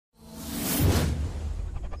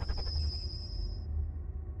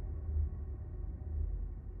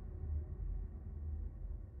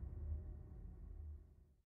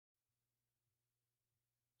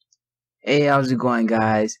Hey, how's it going,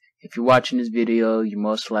 guys? If you're watching this video, you're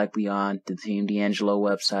most likely on the Team DeAngelo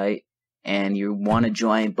website and you want to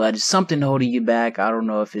join, but it's something holding you back. I don't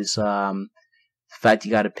know if it's the fact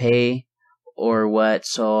you got to pay or what.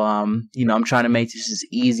 So I'm trying to make this as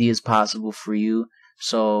easy as possible for you.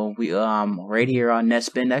 So we right here on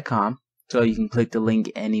NetSpend.com. So you can click the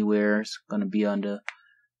link anywhere. It's gonna be on the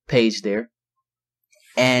page there,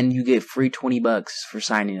 and you get free $20 for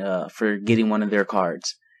signing for getting one of their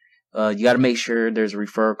cards. You got to make sure there's a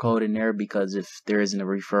referral code in there, because if there isn't a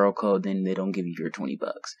referral code, then they don't give you your $20.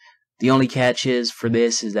 The only catch is for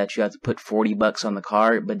this is that you have to put $40 on the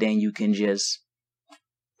card, but then you can just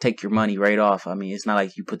take your money right off. I mean, it's not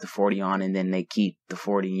like you put the 40 on and then they keep the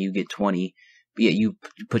 40 and you get 20. But yeah, you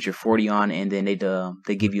put your 40 on and then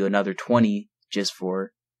they give you another 20 just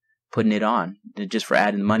for putting it on, just for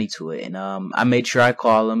adding money to it. And I made sure I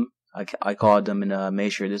call them. I called them and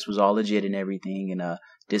made sure this was all legit and everything, and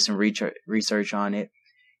did some research on it.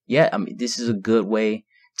 Yeah, I mean, this is a good way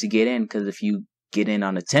to get in, because if you get in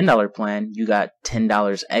on a $10 plan, you got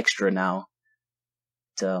 $10 extra now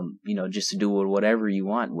to just to do whatever you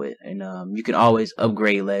want with. And you can always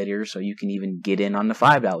upgrade later, so you can even get in on the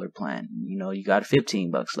 $5 plan. You got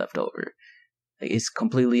 $15 left over. It's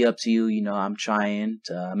completely up to you. I'm trying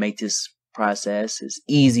to make this process as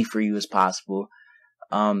easy for you as possible.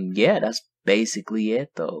 Yeah, that's basically it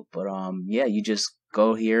though. But yeah, you just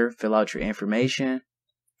go here, fill out your information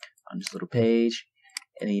on this little page,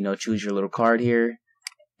 and then choose your little card here,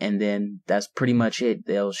 and then that's pretty much it.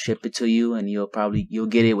 They'll ship it to you, and you'll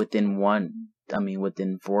get it within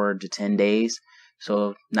within 4 to 10 days,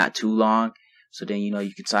 so not too long. So then you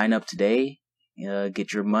can sign up today,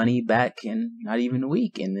 get your money back in not even a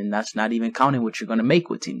week, and then that's not even counting what you're gonna make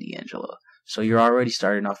with Team DeAngelo. So you're already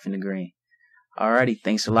starting off in the green. Alrighty,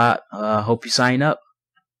 thanks a lot. Hope you sign up.